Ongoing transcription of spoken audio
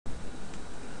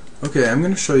Okay, I'm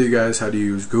going to show you guys how to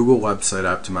use Google Website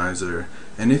Optimizer.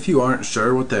 And if you aren't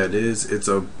sure what that is, it's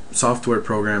a software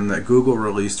program that Google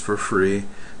released for free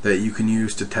that you can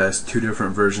use to test two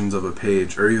different versions of a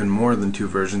page, or even more than two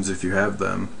versions if you have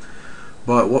them.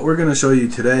 But what we're going to show you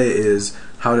today is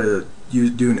how to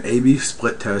do an A/B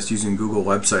split test using Google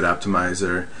Website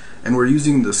Optimizer. And we're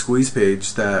using the squeeze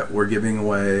page that we're giving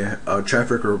away a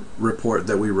traffic report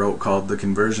that we wrote called The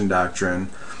Conversion Doctrine.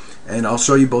 And I'll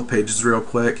show you both pages real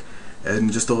quick.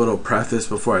 And just a little preface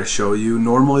before I show you.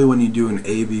 Normally when you do an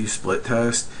A/B split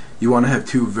test, you want to have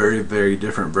two very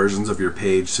different versions of your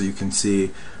page so you can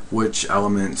see which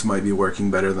elements might be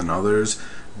working better than others.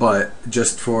 But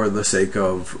just for the sake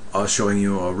of us showing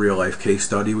you a real life case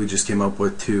study, we just came up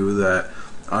with two that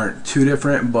aren't too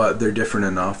different, but they're different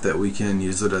enough that we can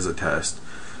use it as a test.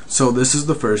 So this is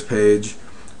the first page.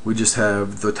 We just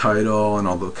have the title and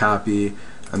all the copy,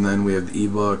 and then we have the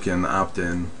ebook and the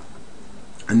opt-in.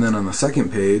 And then on the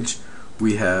second page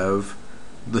we have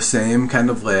the same kind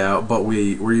of layout, but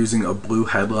we're using a blue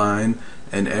headline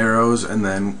and arrows, and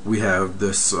then we have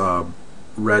this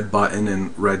red button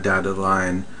and red dotted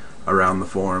line around the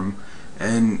form.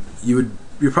 And you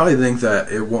probably think that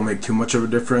it won't make too much of a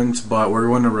difference, but we're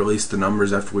going to release the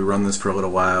numbers after we run this for a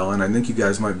little while, and I think you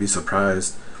guys might be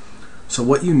surprised. So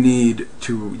what you need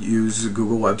to use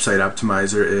Google Website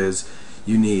Optimizer is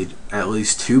you need at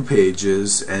least two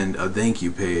pages and a thank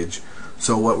you page.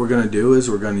 So what we're going to do is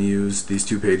we're going to use these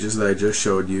two pages that I just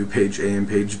showed you, page A and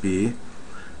page B,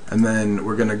 and then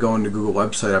we're going to go into Google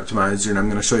Website Optimizer, and I'm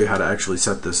going to show you how to actually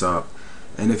set this up.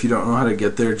 And if you don't know how to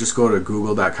get there, just go to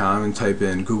google.com and type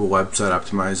in Google Website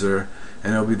Optimizer,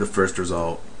 and it'll be the first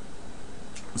result.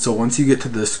 So once you get to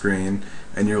this screen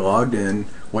and you're logged in,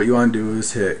 what you want to do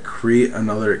is hit create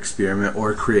another experiment,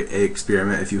 or create a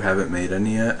experiment if you haven't made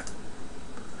any yet.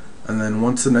 And then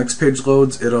once the next page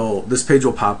loads, this page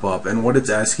will pop up, and what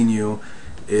it's asking you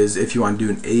is if you want to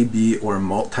do an A/B or a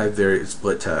multivariate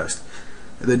split test.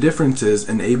 The difference is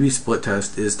an A/B split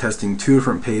test is testing two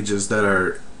different pages that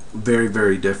are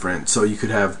very different. So you could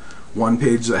have one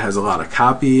page that has a lot of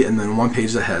copy and then one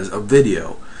page that has a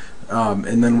video.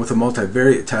 And then with a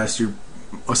multivariate test, you're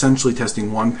essentially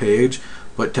testing one page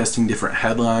but testing different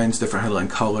headlines, different headline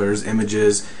colors,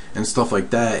 images, and stuff like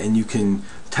that. And you can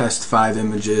test 5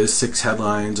 images, 6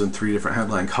 headlines, and 3 different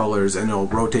headline colors, and it'll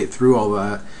rotate through all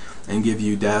that and give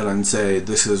you data and say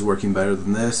this is working better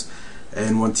than this.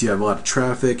 And once you have a lot of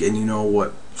traffic and you know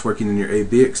what's working in your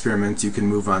A/B experiments, you can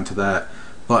move on to that.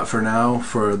 But for now,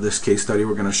 for this case study,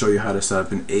 we're going to show you how to set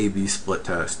up an A/B split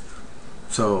test.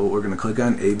 So we're going to click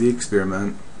on A/B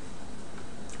experiment,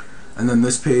 and then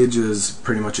this page is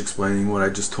pretty much explaining what I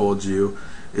just told you.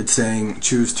 It's saying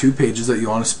choose two pages that you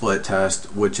want to split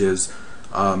test, which is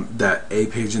that A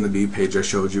page and the B page I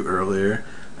showed you earlier,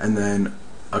 and then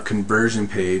a conversion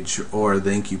page or a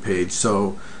thank you page.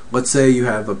 So let's say you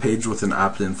have a page with an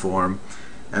opt-in form,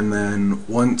 and then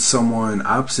once someone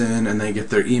opts in and they get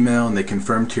their email and they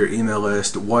confirm to your email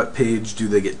list, what page do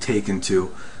they get taken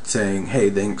to saying, hey,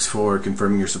 thanks for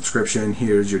confirming your subscription,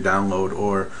 here's your download,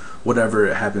 or whatever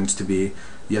it happens to be.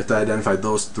 You have to identify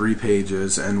those 3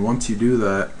 pages, and once you do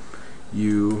that,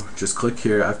 you just click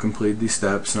here, I've completed these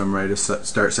steps and I'm ready to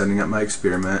start setting up my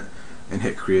experiment, and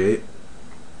hit create.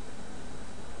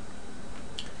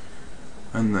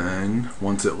 And then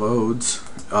once it loads,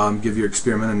 give your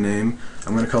experiment a name.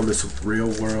 I'm going to call this Real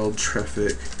World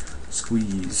Traffic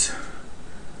Squeeze.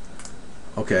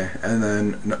 Okay, and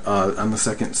then on the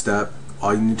second step,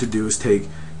 all you need to do is take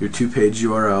your 2 page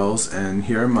URLs, and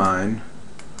here are mine.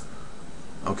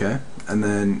 Okay, and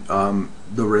then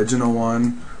the original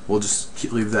one, we'll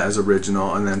just leave that as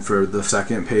original, and then for the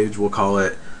second page we'll call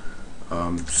it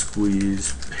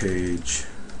squeeze page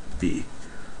B.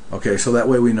 Okay, so that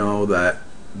way we know that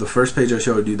the first page I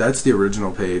showed you, that's the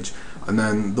original page, and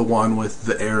then the one with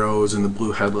the arrows and the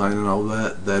blue headline and all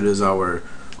that, that is our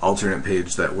alternate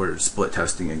page that we're split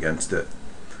testing against it.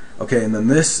 Okay, and then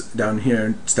this down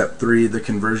here, step 3, the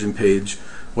conversion page,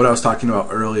 what I was talking about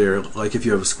earlier, like if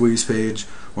you have a squeeze page,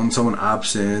 when someone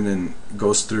opts in and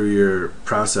goes through your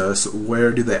process,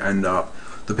 where do they end up?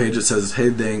 The page that says, hey,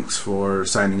 thanks for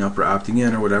signing up or opting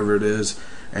in, or whatever it is,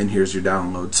 and here's your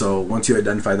download. So once you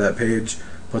identify that page,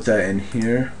 put that in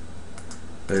here,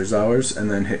 there's ours, and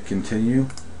then hit continue.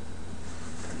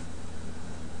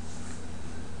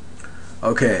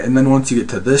 Okay, and then once you get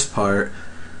to this part,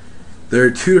 there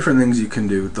are 2 different things you can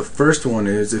do. The first one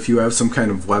is if you have some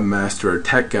kind of webmaster or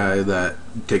tech guy that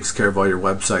takes care of all your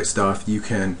website stuff, you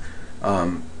can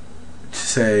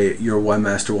say your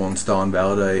webmaster will install and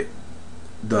validate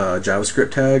the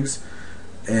JavaScript tags,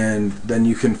 and then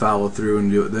you can follow through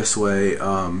and do it this way.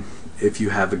 if you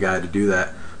have a guide to do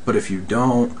that. But if you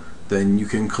don't, then you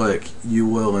can click "You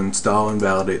will install and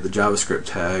validate the JavaScript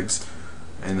tags,"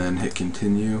 and then hit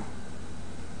continue.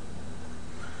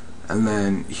 And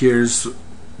then here's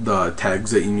the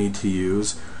tags that you need to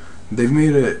use. They've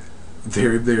made it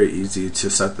very easy to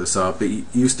set this up. It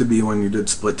used to be when you did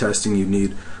split testing, you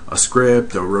need a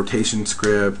script, a rotation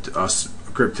script, a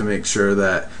script to make sure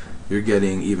that you're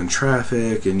getting even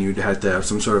traffic, and you'd have to have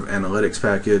some sort of analytics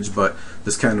package, but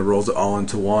this kind of rolls it all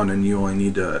into one, and you only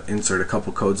need to insert a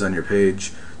couple codes on your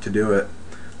page to do it.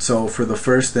 So for the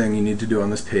first thing you need to do on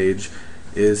this page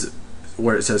is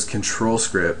where it says control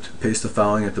script, paste the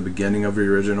following at the beginning of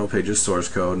your original page's source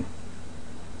code.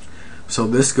 So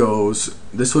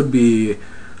this would be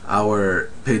our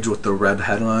page with the red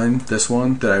headline, this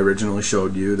one that I originally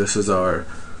showed you. This is our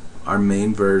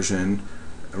main version,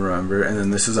 remember, and then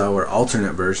this is our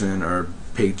alternate version, or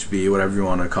page B, whatever you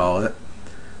want to call it.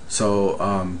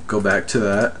 So go back to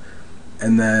that,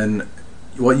 and then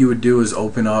what you would do is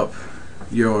open up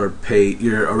your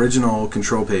original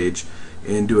control page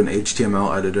and do an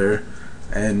HTML editor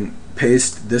and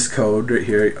paste this code right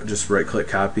here. Just right click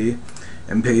copy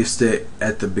and paste it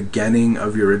at the beginning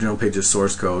of your original page's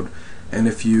source code. And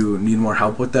if you need more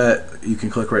help with that, you can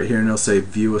click right here and it'll say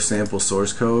view a sample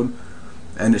source code,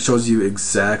 and it shows you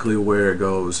exactly where it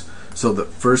goes. So the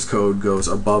first code goes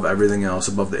above everything else,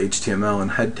 above the HTML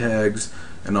and head tags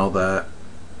and all that.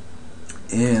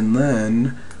 And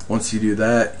then once you do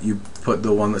that, you put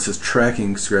the one that says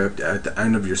tracking script at the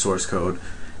end of your source code.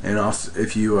 And also,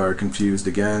 if you are confused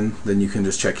again, then you can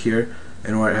just check here,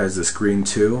 and where it has this green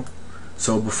 2,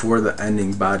 so before the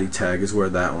ending body tag is where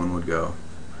that one would go.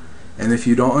 And if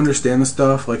you don't understand the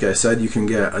stuff, like I said, you can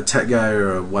get a tech guy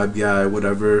or a web guy,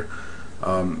 whatever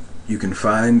you can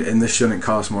find, and this shouldn't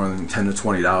cost more than $10 to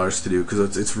 $20 to do,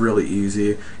 because it's really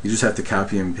easy. You just have to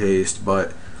copy and paste.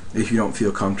 But if you don't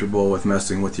feel comfortable with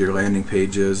messing with your landing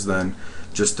pages, then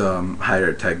just hire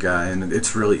a tech guy, and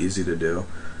it's really easy to do.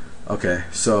 Okay,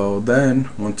 so then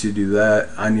once you do that,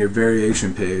 on your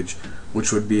variation page,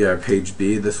 which would be our page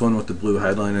B, this one with the blue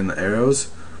headline and the arrows,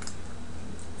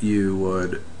 you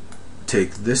would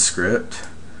take this script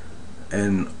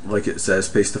and, like it says,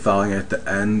 paste the following at the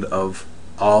end of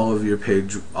all of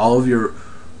your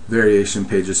variation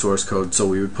page's source code. So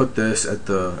we would put this at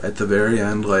the very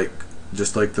end,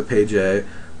 just like the page A,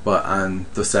 but on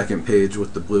the second page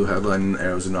with the blue headline and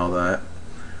arrows and all that.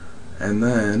 And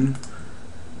then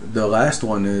the last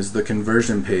one is the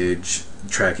conversion page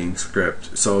tracking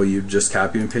script. So you just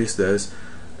copy and paste this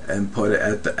and put it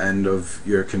at the end of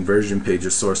your conversion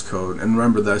page's source code. And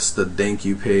remember, that's the thank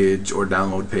you page or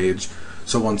download page.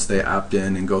 So once they opt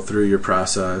in and go through your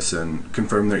process and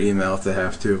confirm their email if they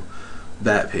have to,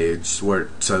 that page where it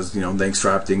says, thanks for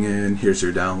opting in, here's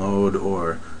your download,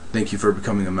 or thank you for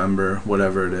becoming a member,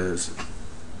 whatever it is.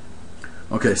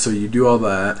 Okay, so you do all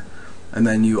that, and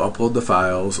then you upload the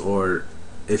files, or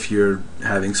if you're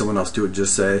having someone else do it,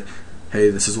 just say, hey,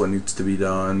 this is what needs to be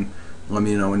done, let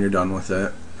me know when you're done with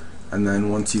it. And then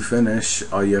once you finish,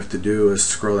 all you have to do is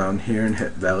scroll down here and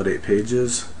hit validate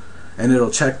pages, and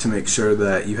it'll check to make sure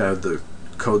that you have the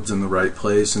codes in the right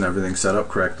place and everything set up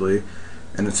correctly.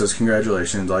 And it says,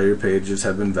 congratulations, all your pages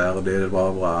have been validated,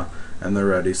 blah blah, and they're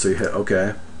ready. So you hit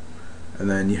OK, and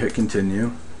then you hit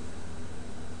continue.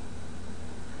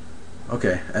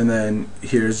 Okay, and then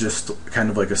here's just kind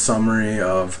of like a summary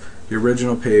of your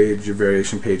original page, your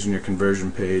variation page, and your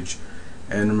conversion page.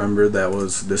 And remember,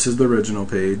 this is the original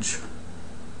page,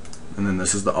 and then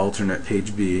this is the alternate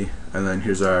page B, and then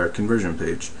here's our conversion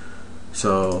page.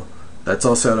 So that's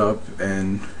all set up,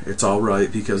 and it's all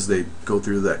right because they go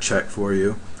through that check for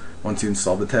you once you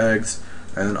install the tags.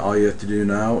 And then all you have to do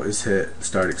now is hit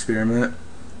start experiment.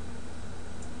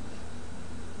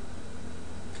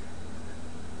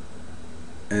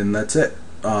 And that's it.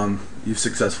 You've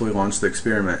successfully launched the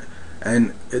experiment.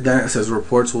 And then it says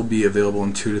reports will be available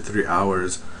in 2 to 3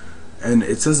 hours. And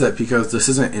it says that because this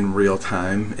isn't in real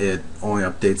time, it only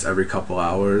updates every couple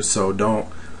hours. So don't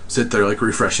sit there like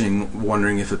refreshing,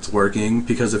 wondering if it's working,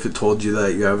 because if it told you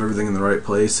that you have everything in the right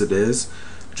place, it is.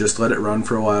 Just let it run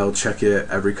for a while, check it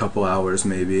every couple hours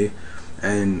maybe,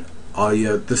 and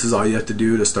this is all you have to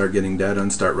do to start getting data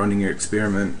and start running your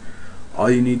experiment. All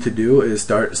you need to do is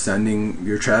start sending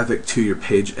your traffic to your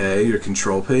page A, your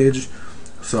control page,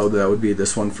 so that would be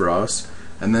this one for us,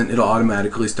 and then it'll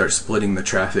automatically start splitting the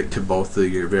traffic to both of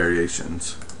your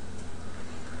variations.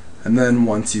 And then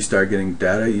once you start getting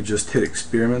data, you just hit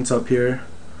experiments up here,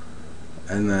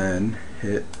 and then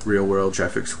hit real world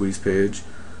traffic squeeze page,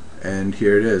 and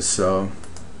here it is. So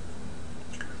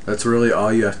that's really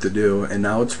all you have to do, and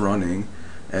now it's running.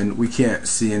 and we can't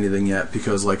see anything yet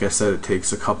because, like I said, it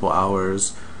takes a couple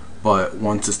hours, but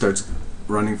once it starts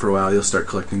running for a while, you'll start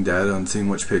collecting data and seeing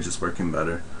which page is working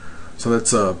better. So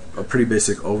that's a pretty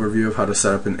basic overview of how to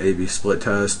set up an A/B split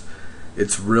test.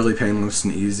 It's really painless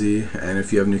and easy, and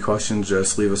if you have any questions,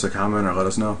 just leave us a comment or let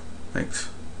us know. Thanks.